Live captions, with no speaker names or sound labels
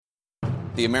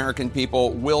The American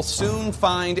people will soon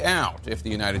find out if the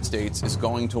United States is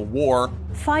going to war.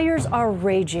 Fires are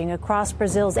raging across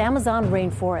Brazil's Amazon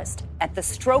rainforest. At the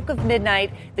stroke of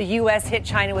midnight, the U.S. hit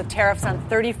China with tariffs on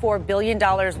 $34 billion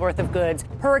worth of goods.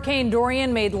 Hurricane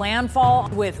Dorian made landfall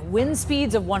with wind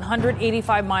speeds of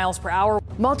 185 miles per hour.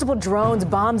 Multiple drones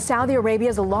bombed Saudi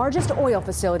Arabia's largest oil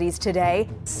facilities today.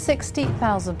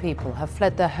 60,000 people have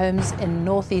fled their homes in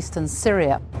northeastern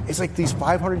Syria. It's like these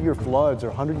 500-year floods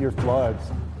or 100-year floods,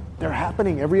 they're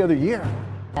happening every other year.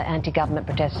 Anti-government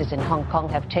protesters in Hong Kong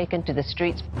have taken to the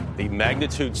streets. The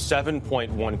magnitude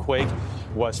 7.1 quake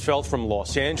was felt from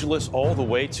Los Angeles all the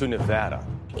way to Nevada.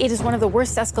 It is one of the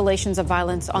worst escalations of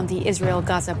violence on the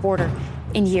Israel-Gaza border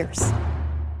in years.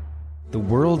 The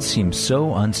world seems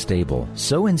so unstable,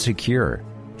 so insecure.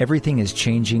 Everything is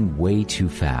changing way too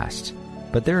fast.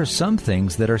 But there are some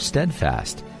things that are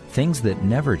steadfast, things that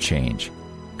never change.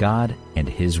 God and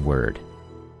His Word.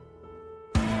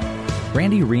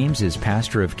 Randy Reams is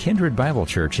pastor of Kindred Bible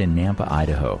Church in Nampa,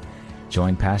 Idaho.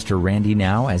 Join Pastor Randy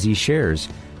now as he shares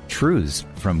truths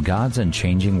from God's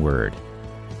unchanging Word.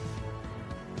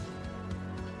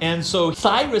 And so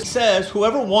Cyrus says,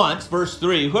 whoever wants, verse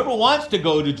 3, whoever wants to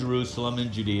go to Jerusalem and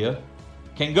Judea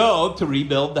can go to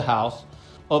rebuild the house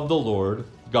of the Lord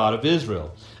God of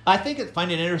Israel. I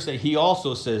find it interesting, he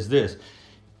also says this,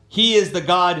 He is the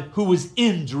God who was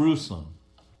in Jerusalem.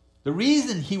 The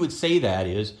reason he would say that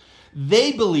is,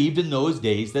 they believed in those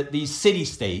days that these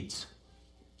city-states,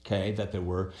 that there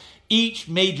were, each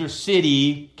major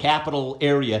city, capital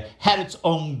area, had its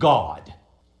own god.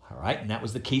 All right, and that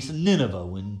was the case in Nineveh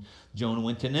when Jonah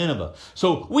went to Nineveh.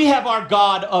 So we have our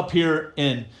God up here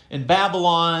in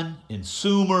Babylon, in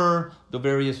Sumer, the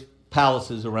various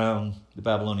palaces around the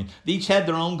Babylonians. They each had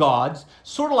their own gods,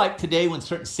 sort of like today when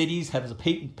certain cities have a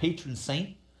patron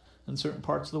saint in certain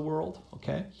parts of the world,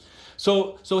 okay?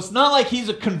 So it's not like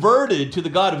he's converted to the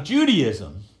God of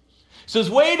Judaism. He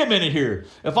says, wait a minute here.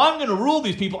 If I'm going to rule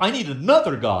these people, I need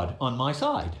another God on my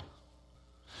side.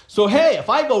 So, hey, if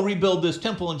I go rebuild this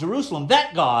temple in Jerusalem,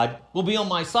 that God will be on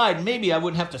my side. And maybe I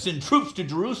wouldn't have to send troops to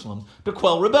Jerusalem to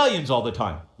quell rebellions all the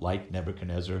time, like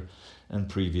Nebuchadnezzar and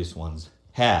previous ones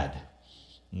had.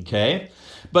 Okay?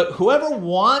 But whoever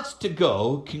wants to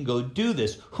go can go do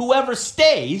this. Whoever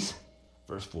stays,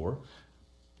 verse 4,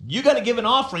 you got to give an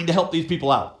offering to help these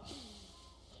people out.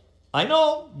 I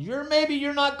know, maybe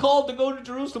you're not called to go to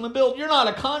Jerusalem and build. You're not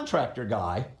a contractor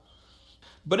guy.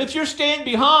 But if you're staying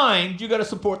behind, you got to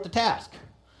support the task.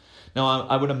 Now,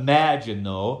 I would imagine,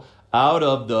 though, out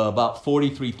of the about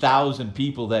 43,000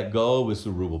 people that go with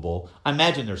Zerubbabel, I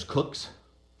imagine there's cooks,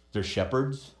 there's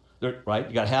shepherds, right?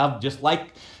 You got to have, just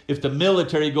like if the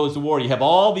military goes to war, you have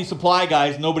all these supply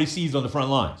guys nobody sees on the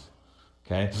front lines.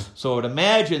 Okay, so I would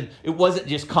imagine it wasn't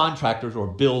just contractors or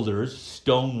builders,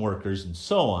 stone workers, and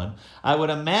so on. I would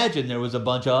imagine there was a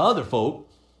bunch of other folk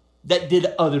that did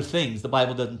other things. The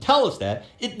Bible doesn't tell us that.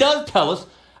 It does tell us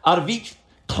out of each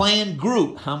clan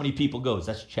group how many people goes.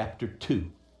 That's chapter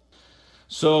 2.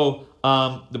 So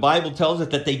the Bible tells us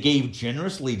that they gave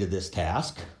generously to this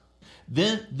task.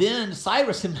 Then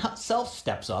Cyrus himself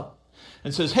steps up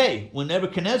and says, hey, when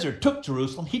Nebuchadnezzar took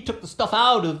Jerusalem, he took the stuff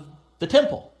out of the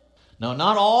temple. Now,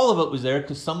 not all of it was there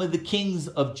because some of the kings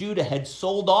of Judah had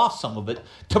sold off some of it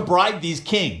to bribe these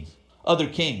kings, other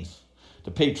kings, to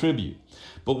pay tribute.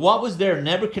 But what was there,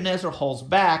 Nebuchadnezzar hauls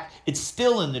back. It's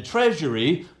still in the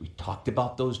treasury. We talked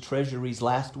about those treasuries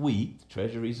last week, the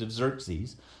treasuries of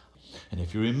Xerxes. And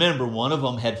if you remember, one of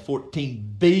them had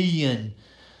 $14 billion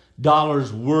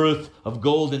worth of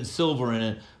gold and silver in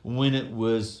it when it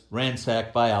was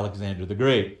ransacked by Alexander the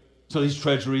Great. So these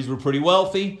treasuries were pretty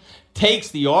wealthy. Takes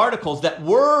the articles that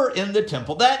were in the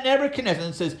temple, that Nebuchadnezzar,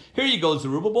 and says, here you go,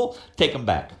 Zerubbabel, take them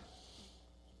back.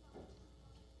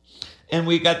 And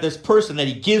we got this person that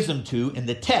he gives them to in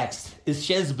the text is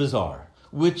Sheshbazzar,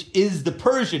 which is the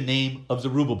Persian name of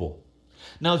Zerubbabel.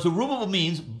 Now, Zerubbabel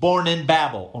means born in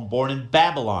Babel or born in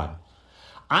Babylon.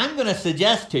 I'm going to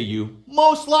suggest to you,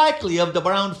 most likely of the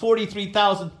around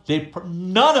 43,000,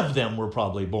 none of them were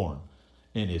probably born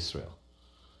in Israel.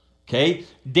 Okay?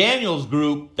 Daniel's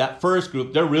group, that first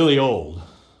group, they're really old.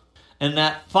 And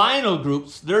that final group,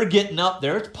 they're getting up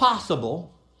there. It's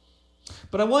possible.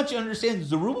 But I want you to understand,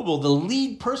 Zerubbabel, the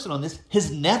lead person on this, has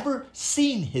never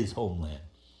seen his homeland.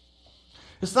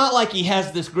 It's not like he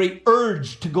has this great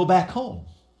urge to go back home.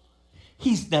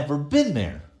 He's never been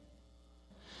there.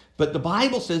 But the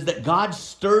Bible says that God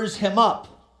stirs him up.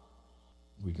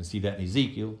 We can see that in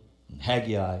Ezekiel, in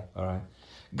Haggai, all right?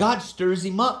 God stirs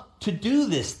him up to do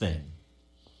this thing.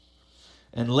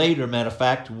 And later, matter of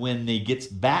fact, when he gets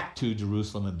back to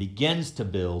Jerusalem and begins to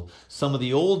build, some of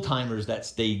the old timers that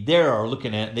stayed there are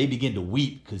looking at it, and they begin to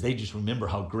weep because they just remember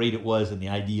how great it was and the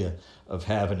idea of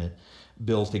having it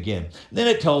built again. Then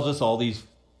it tells us all these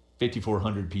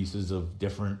 5,400 pieces of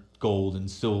different gold and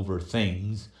silver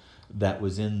things that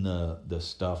was in the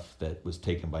stuff that was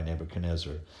taken by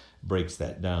Nebuchadnezzar. Breaks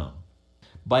that down.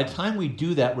 By the time we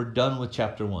do that, we're done with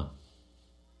chapter 1.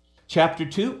 Chapter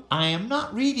 2, I am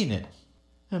not reading it.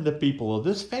 And the people of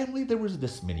this family, there was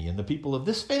this many. And the people of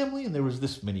this family, and there was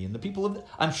this many. And the people of...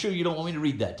 I'm sure you don't want me to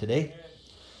read that today.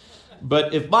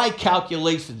 But if my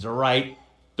calculations are right,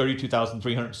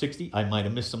 32,360, I might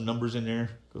have missed some numbers in there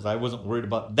because I wasn't worried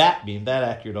about that being that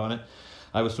accurate on it.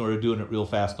 I was sort of doing it real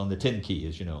fast on the 10 key,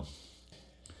 as you know.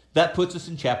 That puts us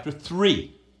in chapter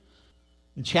 3.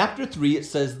 In chapter 3, it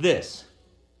says this: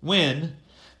 when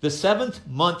the 7th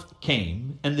month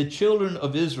came, and the children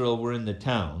of Israel were in the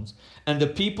towns, and the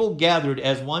people gathered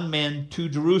as one man to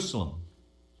Jerusalem.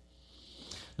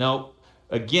 Now,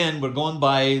 again, we're going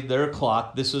by their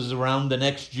clock. This is around the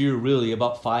next year, really,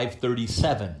 about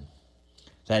 537.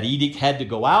 That edict had to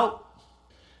go out,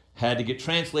 had to get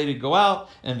translated, go out,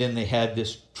 and then they had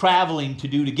this traveling to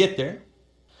do to get there.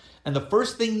 And the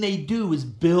first thing they do is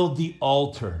build the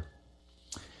altar.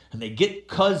 And they get,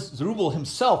 because Zerubbabel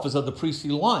himself is of the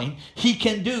priestly line, he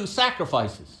can do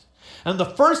sacrifices. And the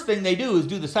first thing they do is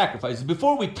do the sacrifices.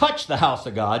 Before we touch the house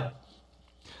of God,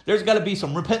 there's got to be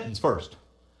some repentance first.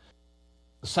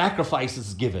 The sacrifice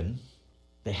is given.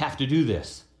 They have to do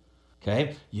this.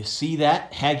 Okay? You see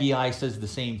that? Haggai says the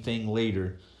same thing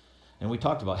later. And we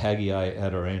talked about Haggai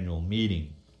at our annual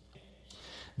meeting.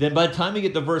 Then by the time we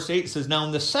get to verse 8, it says, now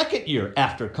in the 2nd year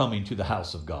after coming to the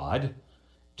house of God,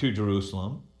 to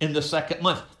Jerusalem, in the 2nd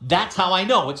month. That's how I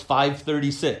know it's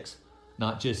 536.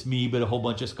 Not just me, but a whole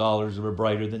bunch of scholars who were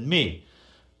brighter than me.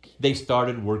 They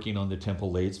started working on the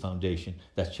temple, laid its foundation.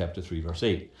 That's chapter 3, verse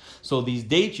 8. So these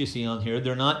dates you see on here,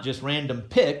 they're not just random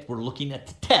picked. We're looking at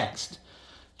the text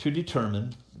to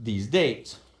determine these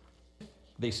dates.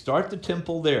 They start the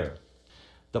temple there.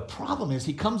 The problem is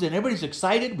he comes in, everybody's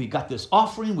excited. We got this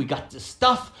offering, we got this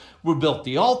stuff. We built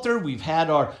the altar. We've done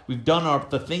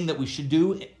the thing that we should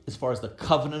do as far as the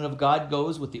covenant of God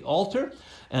goes with the altar.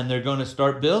 And they're going to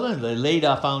start building. They laid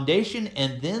a foundation.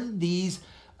 And then these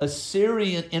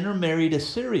intermarried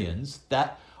Assyrians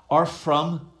that are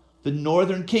from the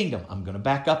northern kingdom. I'm going to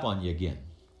back up on you again.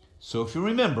 So if you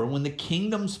remember, when the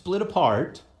kingdom split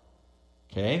apart,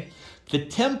 okay, the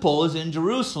temple is in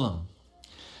Jerusalem.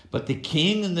 But the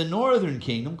king in the northern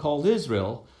kingdom, called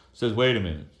Israel, says, wait a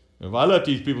minute. If I let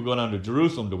these people go down to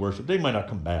Jerusalem to worship, they might not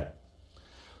come back.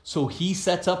 So he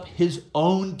sets up his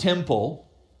own temple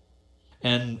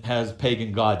and has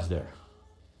pagan gods there.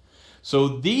 So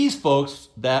these folks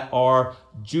that are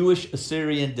Jewish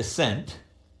Assyrian descent,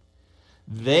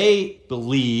 they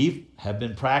believe, have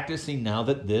been practicing now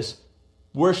that this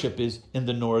worship is in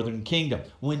the northern kingdom.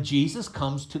 When Jesus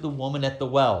comes to the woman at the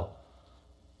well,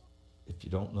 if you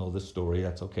don't know the story,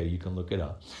 that's okay. You can look it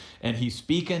up. And he's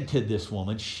speaking to this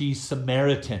woman. She's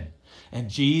Samaritan. And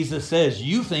Jesus says,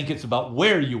 you think it's about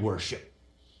where you worship.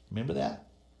 Remember that?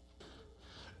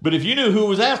 But if you knew who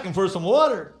was asking for some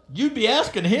water, you'd be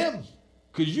asking him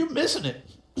because you're missing it.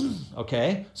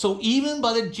 Okay? So even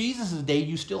by Jesus' day,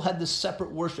 you still had this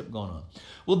separate worship going on.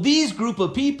 Well, these group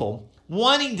of people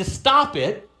wanting to stop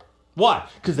it, why?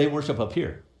 Because they worship up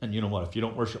here. And you know what? If you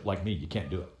don't worship like me, you can't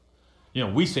do it. You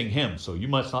know, we sing hymns, so you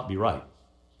must not be right.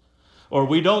 Or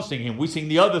we don't sing hymns. We sing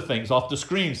the other things off the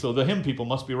screen, so the hymn people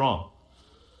must be wrong.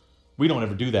 We don't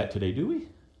ever do that today, do we?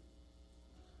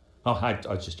 Oh,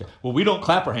 well, we don't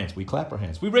clap our hands. We clap our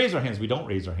hands. We raise our hands. We don't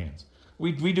raise our hands.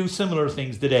 We do similar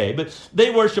things today, but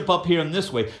they worship up here in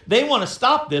this way. They want to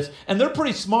stop this, and they're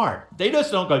pretty smart. They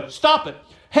just don't go, stop it.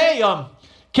 Hey,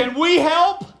 can we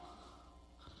help?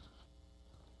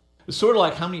 It's sort of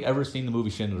like, how many ever seen the movie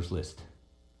Schindler's List?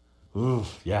 Ooh,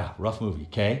 yeah, rough movie,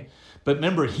 okay? But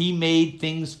remember, he made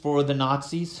things for the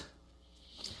Nazis.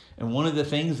 And one of the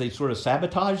things, they sort of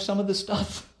sabotaged some of the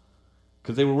stuff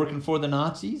because they were working for the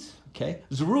Nazis, okay?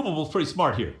 Zerubbabel's pretty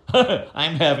smart here.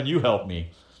 I'm having you help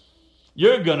me.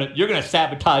 You're gonna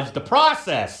sabotage the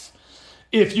process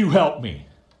if you help me.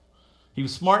 He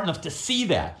was smart enough to see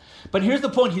that. But here's the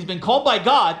point. He's been called by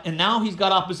God, and now he's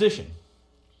got opposition.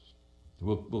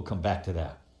 We'll come back to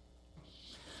that.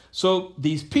 So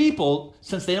these people,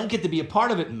 since they don't get to be a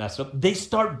part of it and mess up, they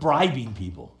start bribing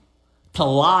people to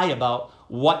lie about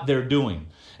what they're doing.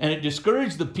 And it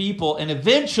discouraged the people, and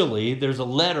eventually there's a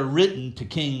letter written to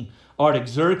King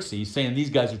Artaxerxes saying these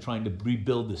guys are trying to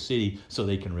rebuild the city so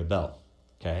they can rebel.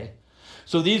 Okay?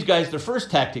 So these guys, their first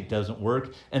tactic doesn't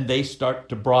work, and they start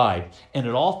to bribe. And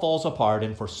it all falls apart,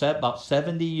 and for about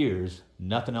 70 years,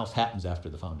 nothing else happens after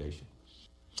the foundation.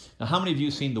 Now, how many of you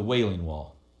have seen the Wailing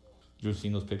Wall? You ever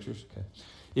seen those pictures? Okay.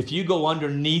 If you go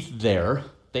underneath there,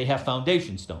 they have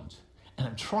foundation stones. And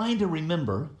I'm trying to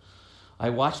remember,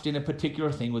 I watched in a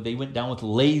particular thing where they went down with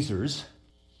lasers,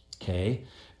 okay,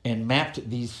 and mapped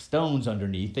these stones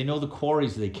underneath. They know the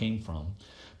quarries they came from.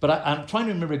 But I'm trying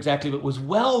to remember exactly, but it was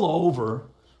well over,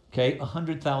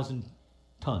 100,000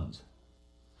 tons.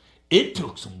 It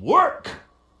took some work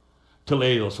to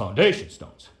lay those foundation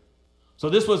stones.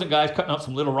 So this wasn't guys cutting out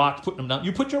some little rocks, putting them down.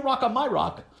 You put your rock on my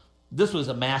rock. This was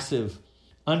a massive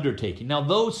undertaking. Now,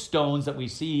 those stones that we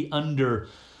see under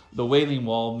the Wailing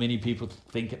Wall, many people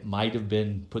think it might have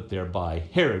been put there by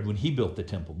Herod when he built the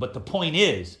temple. But the point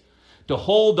is, to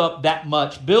hold up that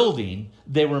much building,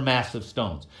 they were massive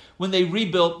stones. When they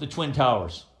rebuilt the Twin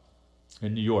Towers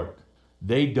in New York,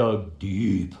 they dug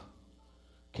deep,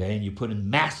 and you put in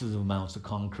massive amounts of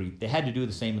concrete. They had to do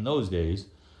the same in those days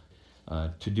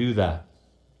to do that.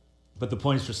 But the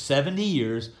point is, for 70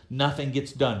 years, nothing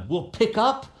gets done. We'll pick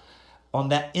up on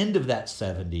that end of that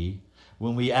 70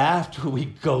 after we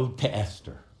go to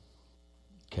Esther.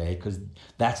 Because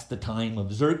that's the time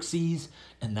of Xerxes,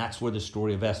 and that's where the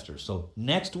story of Esther. So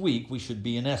next week we should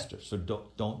be in Esther. So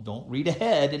don't read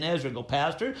ahead in Ezra and go,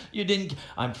 Pastor, you didn't.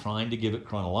 I'm trying to give it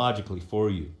chronologically for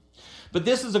you. But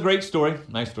this is a great story.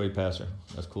 Nice story, Pastor.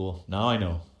 That's cool. Now I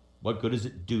know. What good does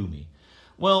it do me?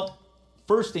 Well,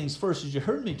 first things first, as you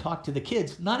heard me talk to the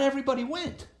kids, not everybody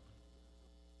went.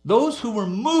 Those who were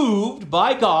moved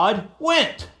by God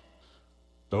went.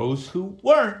 Those who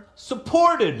weren't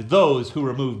supported those who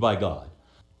were moved by God.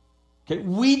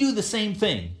 We do the same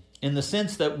thing in the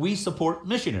sense that we support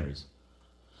missionaries.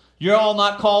 You're all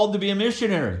not called to be a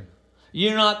missionary.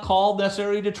 You're not called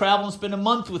necessarily to travel and spend a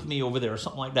month with me over there or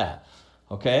something like that.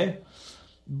 Okay?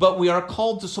 But we are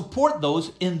called to support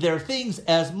those in their things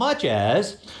as much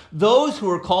as those who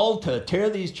are called to tear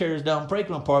these chairs down, break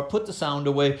them apart, put the sound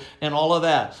away, and all of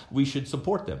that. We should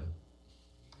support them.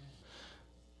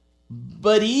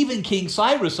 But even King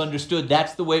Cyrus understood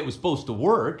that's the way it was supposed to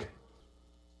work.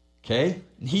 Okay?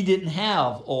 He didn't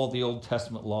have all the Old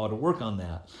Testament law to work on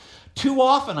that. Too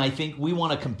often, I think, we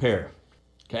want to compare.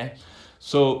 Okay?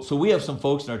 So we have some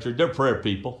folks in our church, they're prayer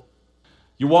people.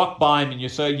 You walk by them and you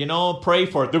say, pray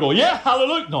for it. They'll go, yeah,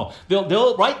 hallelujah. No,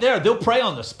 they'll right there, they'll pray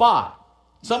on the spot.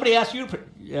 Somebody asks you to pray.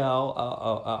 Yeah,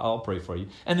 I'll pray for you.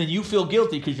 And then you feel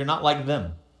guilty because you're not like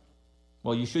them.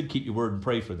 Well, you should keep your word and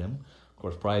pray for them. Of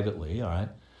course, privately, all right?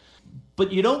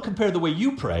 But you don't compare the way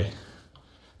you pray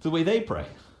to the way they pray.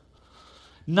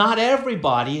 Not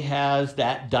everybody has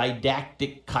that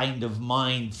didactic kind of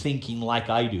mind thinking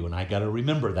like I do, and I got to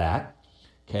remember that,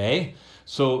 okay?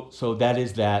 So that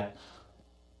is that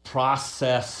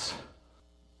process,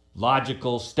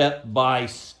 logical,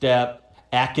 step-by-step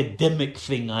academic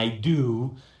thing I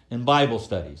do in Bible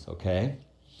studies, okay?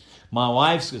 My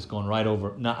wife's just going right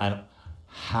over, no, I don't.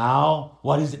 How?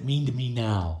 What does it mean to me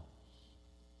now?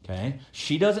 Okay?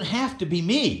 She doesn't have to be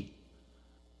me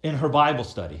in her Bible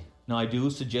study. Now, I do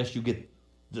suggest you get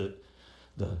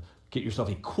get yourself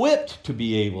equipped to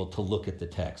be able to look at the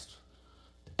text.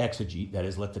 Exegete, that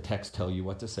is, let the text tell you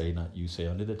what to say, not you say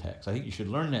under the text. I think you should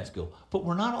learn that skill. But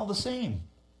we're not all the same.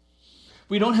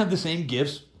 We don't have the same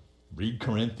gifts. Read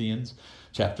Corinthians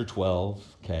chapter 12,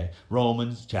 okay?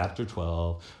 Romans chapter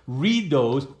 12. Read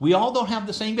those. We all don't have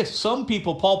the same gifts. Some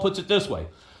people, Paul puts it this way.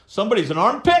 Somebody's an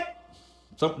armpit.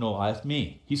 No, that's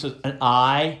me. He says an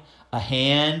eye, a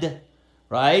hand,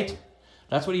 right?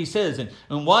 That's what he says.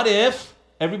 And what if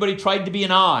everybody tried to be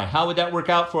an eye? How would that work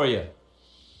out for you?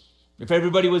 If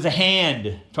everybody was a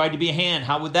hand, tried to be a hand,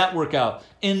 how would that work out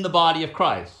in the body of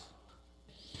Christ?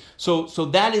 So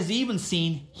that is even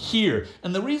seen here.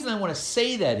 And the reason I want to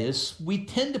say that is we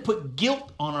tend to put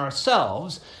guilt on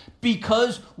ourselves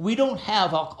because we don't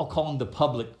have, I'll call them the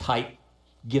public type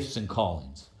gifts and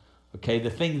callings. Okay, the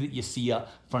thing that you see up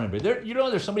in front of everybody.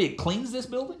 There's somebody that cleans this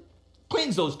building,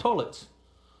 cleans those toilets,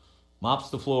 mops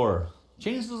the floor,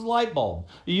 changes the light bulb.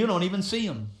 You don't even see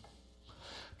them.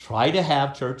 Try to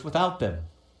have church without them.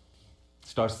 It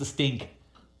starts to stink.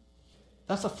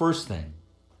 That's the first thing.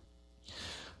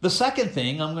 The second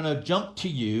thing, I'm going to jump to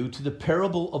you to the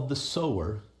parable of the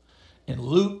sower in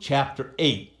Luke chapter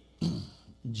 8.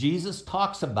 Jesus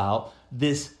talks about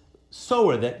this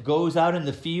sower that goes out in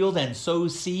the field and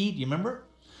sows seed. You remember?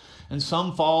 And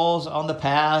some falls on the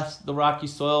path, the rocky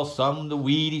soil, some the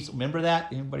weedy. Remember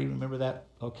that? Anybody remember that?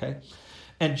 Okay.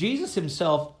 And Jesus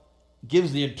himself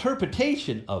gives the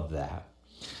interpretation of that.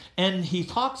 And he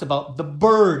talks about the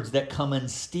birds that come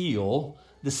and steal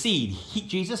the seed.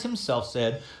 Jesus himself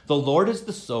said, the Lord is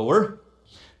the sower,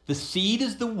 the seed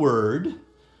is the word,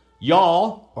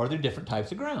 y'all are the different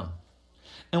types of ground.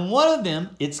 And one of them,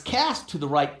 it's cast to the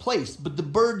right place, but the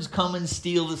birds come and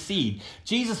steal the seed.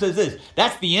 Jesus says this,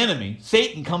 that's the enemy.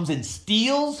 Satan comes and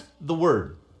steals the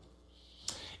word.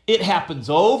 It happens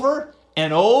over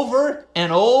and over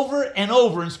and over and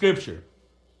over in Scripture.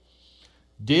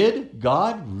 Did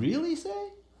God really say?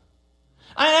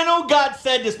 I know God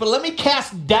said this, but let me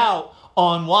cast doubt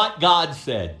on what God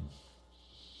said.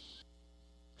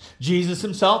 Jesus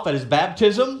himself at his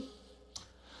baptism,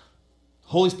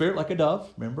 Holy Spirit like a dove,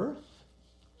 remember?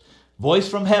 Voice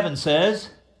from heaven says,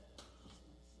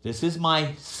 this is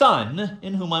my Son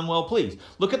in whom I'm well pleased.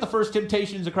 Look at the first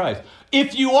temptations of Christ.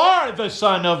 If you are the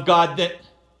Son of God, that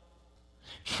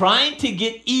trying to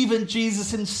get even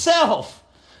Jesus himself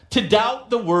to doubt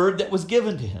the word that was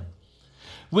given to him.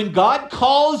 When God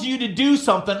calls you to do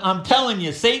something, I'm telling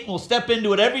you, Satan will step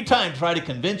into it every time, try to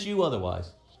convince you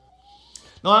otherwise.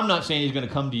 No, I'm not saying he's going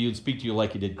to come to you and speak to you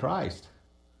like he did Christ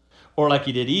or like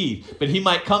he did Eve, but he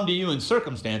might come to you in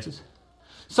circumstances.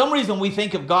 Some reason we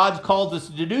think if God's called us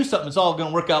to do something, it's all going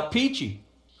to work out peachy.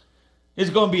 It's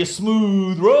going to be a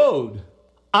smooth road.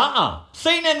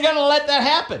 Satan isn't going to let that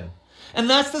happen. And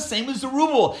that's the same as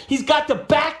Zerubbabel. He's got the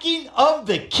backing of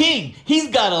the king. He's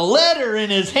got a letter in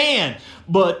his hand.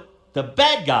 But the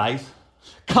bad guys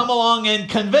come along and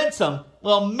convince him,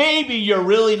 well, maybe you're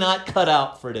really not cut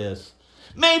out for this.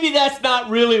 Maybe that's not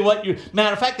really what you...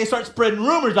 Matter of fact, they start spreading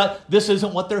rumors about this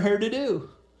isn't what they're here to do.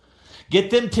 Get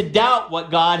them to doubt what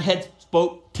God had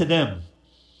spoke to them.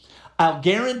 I'll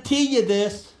guarantee you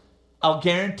this.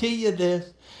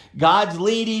 God's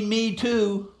leading me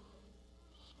to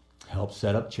help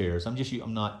set up chairs.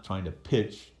 I'm not trying to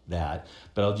pitch that,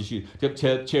 but I'll just use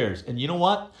chairs. And you know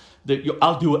what?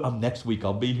 I'll do it next week.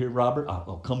 I'll be here, Robert.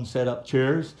 I'll come set up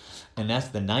chairs. And that's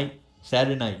the night,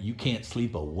 Saturday night, you can't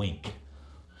sleep a wink.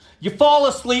 You fall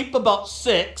asleep about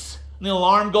 6, and the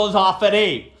alarm goes off at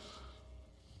 8.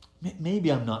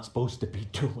 Maybe I'm not supposed to be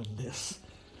doing this.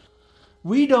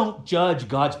 We don't judge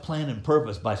God's plan and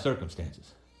purpose by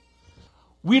circumstances.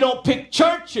 We don't pick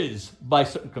churches by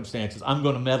circumstances. I'm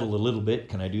going to meddle a little bit.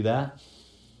 Can I do that?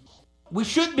 We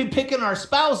shouldn't be picking our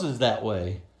spouses that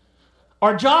way,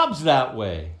 our jobs that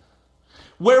way,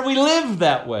 where we live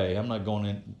that way. I'm not going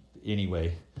in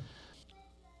anyway.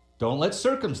 Don't let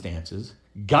circumstances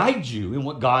guide you in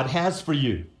what God has for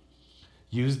you.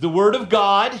 Use the Word of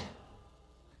God.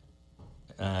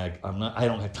 I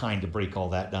don't have time to break all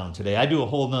that down today. I do a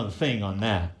whole nother thing on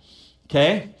that.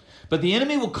 Okay? But the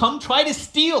enemy will come try to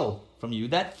steal from you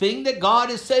that thing that God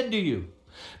has said to you.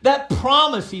 That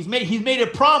promise he's made. He's made a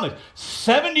promise.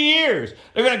 70 years.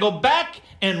 They're going to go back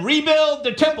and rebuild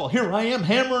the temple. Here I am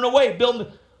hammering away,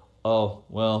 building. Oh,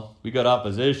 well, we got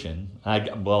opposition. I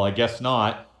guess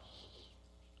not.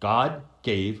 God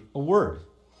gave a word.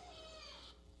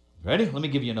 Ready? Let me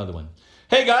give you another one.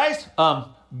 Hey, guys,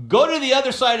 go to the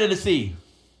other side of the sea.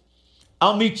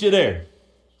 I'll meet you there.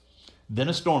 Then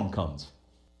a storm comes.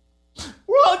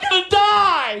 We're all going to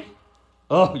die.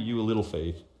 Oh, you little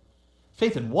faith.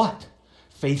 Faith in what?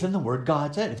 Faith in the word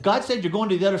God said. If God said you're going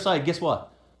to the other side, guess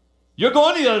what? You're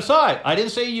going to the other side. I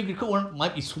didn't say you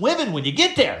might be swimming when you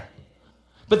get there.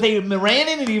 But they ran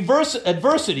into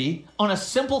adversity on a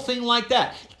simple thing like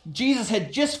that. Jesus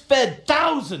had just fed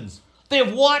thousands. They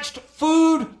have watched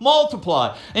food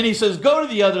multiply. And he says, go to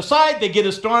the other side. They get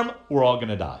a storm. We're all going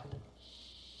to die.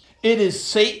 It is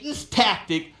Satan's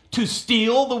tactic to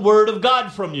steal the word of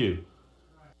God from you.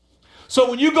 So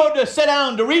when you go to sit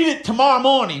down to read it tomorrow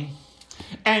morning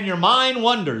and your mind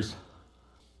wanders,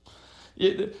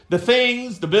 the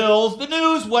things, the bills, the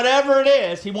news, whatever it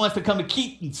is, he wants to come and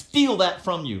keep and steal that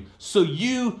from you. So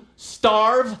you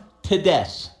starve to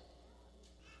death.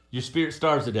 Your spirit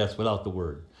starves to death without the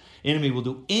word. Enemy will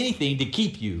do anything to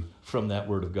keep you from that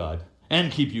word of God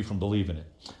and keep you from believing it.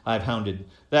 I've hounded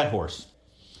that horse.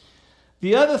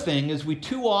 The other thing is we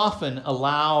too often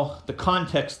allow the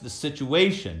context of the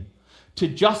situation to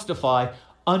justify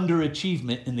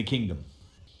underachievement in the kingdom.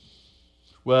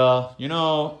 Well, you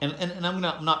know, and I'm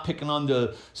not picking on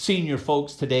the senior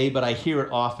folks today, but I hear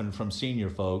it often from senior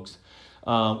folks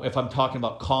if I'm talking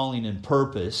about calling and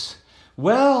purpose.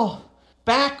 Well,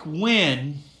 back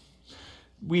when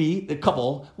we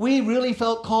really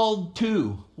felt called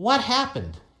to, what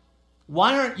happened?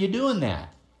 Why aren't you doing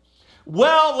that?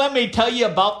 Well, let me tell you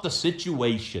about the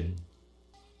situation.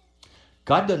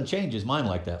 God doesn't change his mind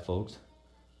like that, folks.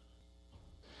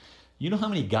 You know how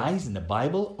many guys in the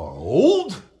Bible are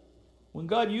old when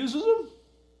God uses them?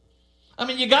 I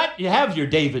mean, you have your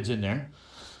Davids in there,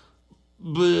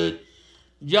 but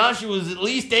Joshua's at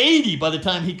least 80 by the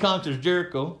time he conquers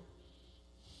Jericho.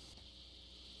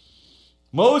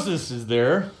 Moses is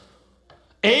there.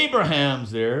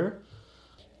 Abraham's there.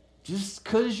 Just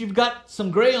because you've got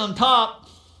some gray on top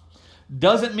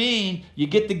doesn't mean you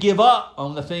get to give up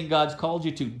on the thing God's called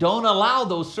you to. Don't allow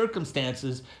those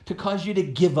circumstances to cause you to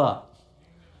give up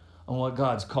on what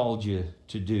God's called you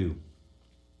to do.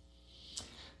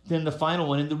 Then the final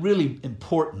one, and the really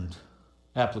important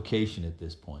application at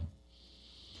this point.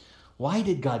 Why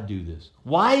did God do this?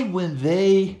 Why, when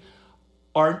they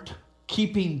aren't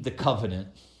keeping the covenant,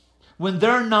 when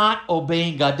they're not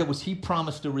obeying God, that was He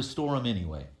promised to restore them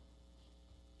anyway?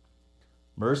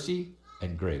 Mercy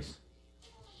and grace.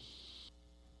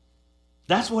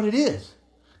 That's what it is.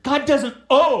 God doesn't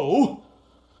owe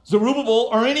Zerubbabel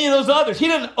or any of those others. He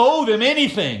doesn't owe them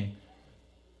anything.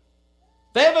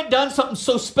 They haven't done something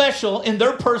so special in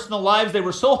their personal lives. They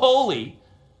were so holy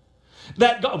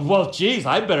that God, well, geez,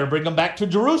 I better bring them back to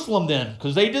Jerusalem then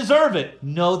because they deserve it.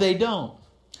 No, they don't.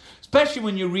 Especially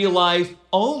when you realize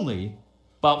only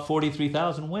about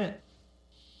 43,000 went.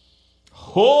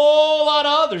 Whole lot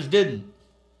of others didn't.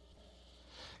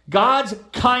 God's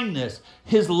kindness,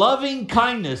 His loving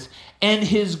kindness, and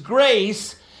His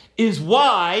grace is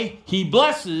why He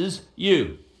blesses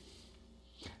you.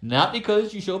 Not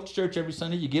because you show up to church every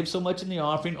Sunday, you give so much in the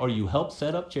offering, or you help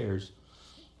set up chairs.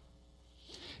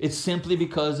 It's simply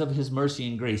because of His mercy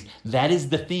and grace. That is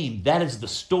the theme. That is the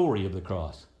story of the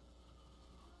cross.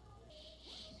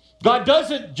 God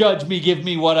doesn't judge me, give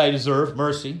me what I deserve,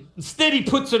 mercy. Instead, He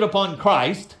puts it upon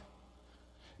Christ.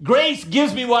 Grace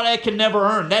gives me what I can never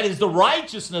earn. That is the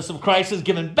righteousness of Christ is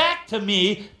given back to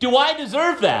me. Do I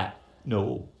deserve that?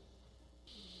 No.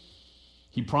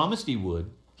 He promised He would.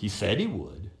 He said He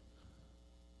would.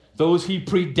 Those He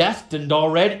predestined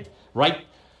already, right?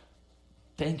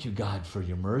 Thank you, God, for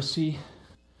your mercy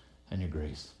and your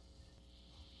grace.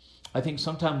 I think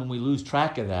sometime when we lose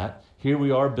track of that, here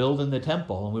we are building the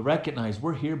temple, and we recognize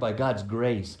we're here by God's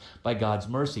grace, by God's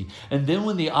mercy. And then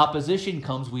when the opposition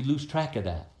comes, we lose track of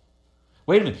that.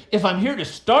 Wait a minute. If I'm here to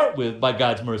start with by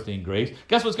God's mercy and grace,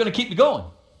 guess what's going to keep me going?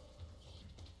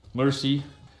 Mercy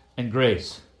and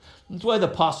grace. That's why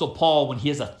the Apostle Paul, when he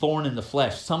has a thorn in the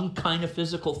flesh, some kind of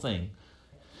physical thing,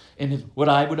 and what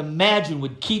I would imagine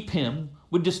would keep him,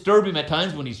 would disturb him at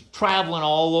times when he's traveling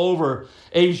all over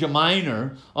Asia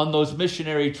Minor on those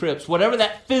missionary trips. Whatever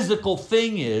that physical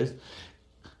thing is,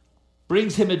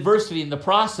 brings him adversity in the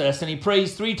process, and he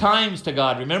prays 3 times to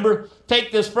God. Remember?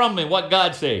 Take this from me. What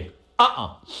God say?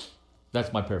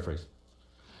 That's my paraphrase.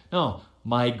 No,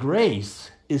 my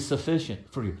grace is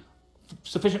sufficient for you.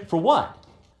 Sufficient for what?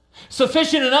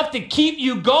 Sufficient enough to keep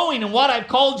you going in what I've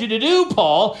called you to do,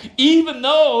 Paul, even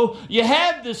though you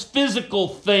have this physical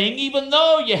thing, even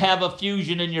though you have a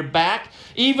fusion in your back,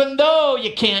 even though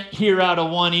you can't hear out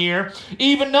of one ear,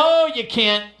 even though you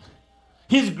can't.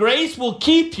 His grace will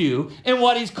keep you in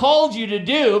what He's called you to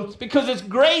do because it's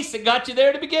grace that got you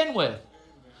there to begin with.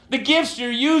 The gifts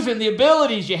you're using, the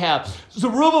abilities you have.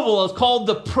 Zerubbabel is called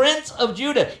the Prince of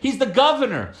Judah. He's the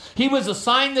governor. He was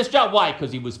assigned this job. Why?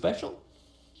 Because he was special?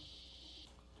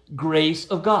 Grace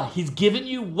of God. He's given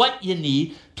you what you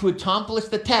need to accomplish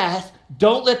the task.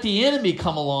 Don't let the enemy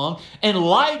come along and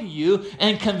lie to you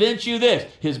and convince you this.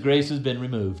 His grace has been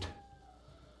removed.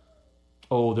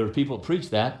 Oh, there are people that preach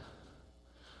that.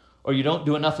 Or you don't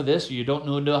do enough of this, or you don't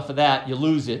do enough of that, you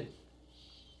lose it.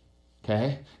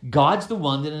 Okay? God's the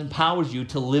one that empowers you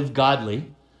to live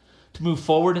godly, to move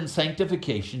forward in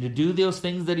sanctification, to do those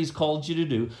things that He's called you to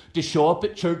do, to show up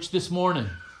at church this morning.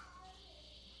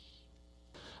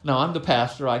 Now, I'm the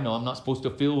pastor. I know I'm not supposed to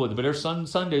feel with it, but there's some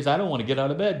Sundays I don't want to get out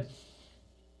of bed.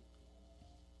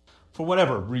 For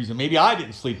whatever reason. Maybe I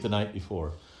didn't sleep the night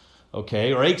before.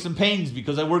 Okay? Or aches and pains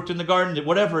because I worked in the garden,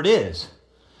 whatever it is.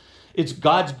 It's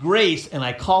God's grace, and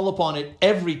I call upon it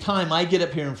every time I get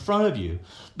up here in front of you.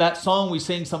 That song we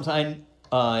sing sometimes,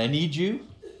 I Need You.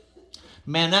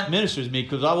 Man, that ministers me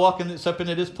because I walk up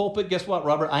into this pulpit, guess what,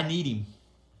 Robert? I need Him.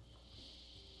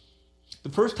 The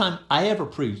first time I ever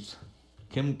preached,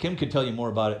 Kim could tell you more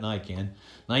about it than I can.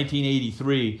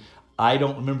 1983, I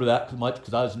don't remember that much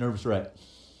because I was a nervous wreck.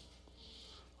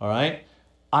 All right?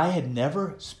 I had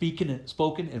never spoken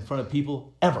in front of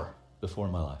people ever before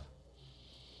in my life.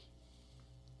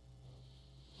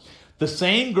 The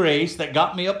same grace that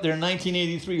got me up there in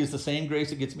 1983 is the same grace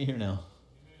that gets me here now.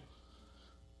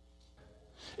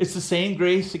 It's the same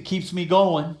grace that keeps me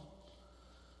going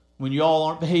when y'all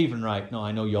aren't behaving right. No,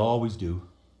 I know you always do.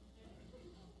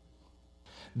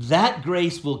 That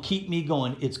grace will keep me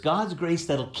going. It's God's grace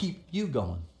that'll keep you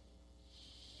going.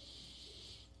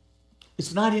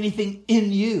 It's not anything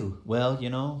in you. Well, you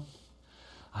know,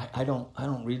 I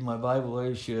don't read my Bible the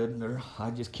way I should, or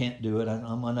I just can't do it.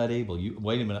 I'm not able.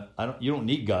 Wait a minute. You don't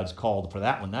need God's call for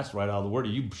that one. That's right out of the Word.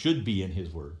 You should be in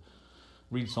His Word.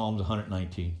 Read Psalms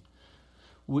 119,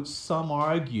 which some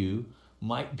argue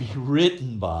might be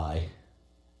written by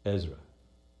Ezra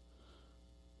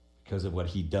because of what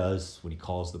he does when he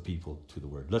calls the people to the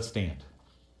Word. Let's stand.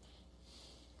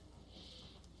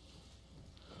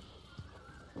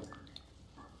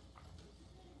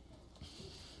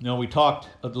 Now, we talked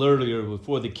earlier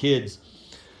before the kids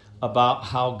about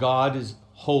how God is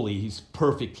holy, He's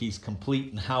perfect, He's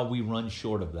complete, and how we run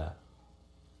short of that.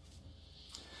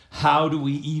 How do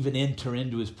we even enter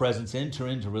into His presence, enter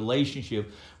into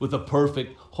relationship with a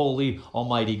perfect, holy,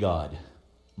 almighty God?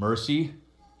 Mercy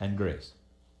and grace.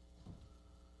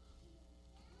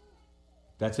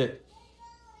 That's it.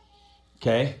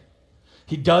 Okay?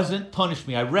 He doesn't punish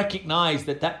me. I recognize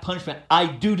that punishment I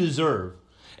do deserve.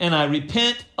 And I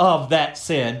repent of that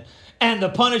sin and the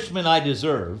punishment I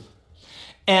deserve.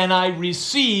 And I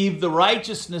receive the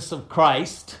righteousness of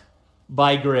Christ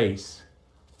by grace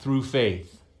through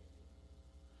faith.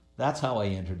 That's how I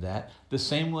entered that. The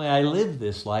same way I live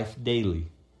this life daily,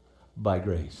 by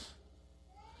grace.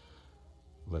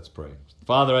 Let's pray.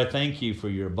 Father, I thank You for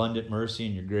Your abundant mercy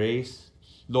and Your grace.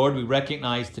 Lord, we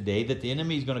recognize today that the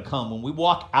enemy is going to come. When we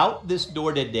walk out this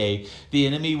door today, the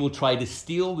enemy will try to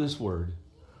steal this word.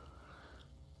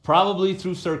 Probably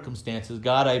through circumstances.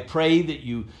 God, I pray that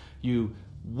you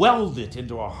weld it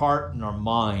into our heart and our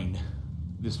mind,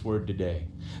 this word today.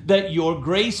 That Your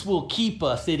grace will keep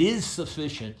us. It is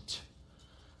sufficient.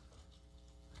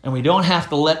 And we don't have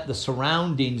to let the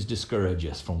surroundings discourage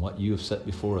us from what You have set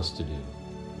before us to do.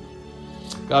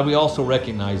 God, we also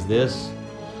recognize this.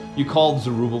 You called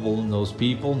Zerubbabel and those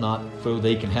people not so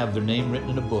they can have their name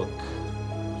written in a book.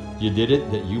 You did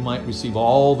it that You might receive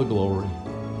all the glory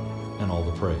and all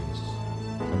the praise.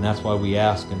 And that's why we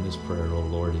ask in this prayer, O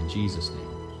Lord, in Jesus' name.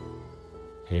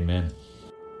 Amen.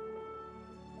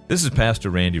 This is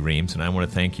Pastor Randy Reams, and I want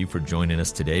to thank you for joining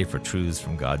us today for Truths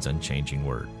from God's Unchanging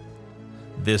Word.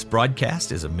 This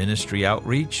broadcast is a ministry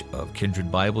outreach of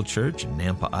Kindred Bible Church in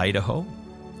Nampa, Idaho.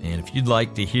 And if you'd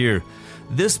like to hear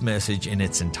this message in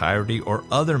its entirety or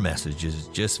other messages,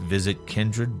 just visit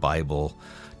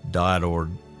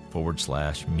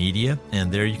kindredbible.org/media,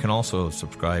 and there you can also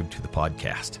subscribe to the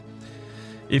podcast.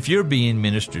 If you're being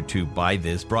ministered to by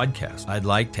this broadcast, I'd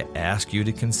like to ask you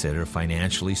to consider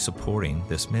financially supporting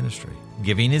this ministry.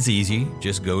 Giving is easy.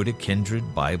 Just go to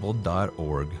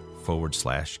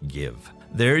kindredbible.org/give.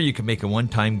 There you can make a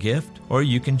one-time gift, or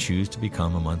you can choose to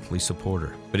become a monthly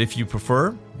supporter. But if you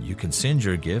prefer, you can send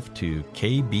your gift to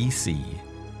KBC,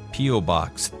 P.O.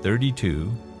 Box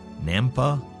 32,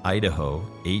 Nampa, Idaho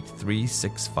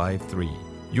 83653.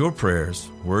 Your prayers,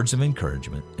 words of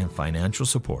encouragement, and financial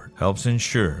support helps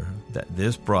ensure that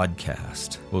this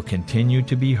broadcast will continue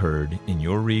to be heard in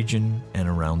your region and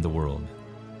around the world.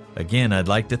 Again, I'd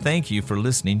like to thank you for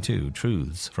listening to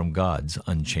Truths from God's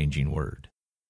Unchanging Word.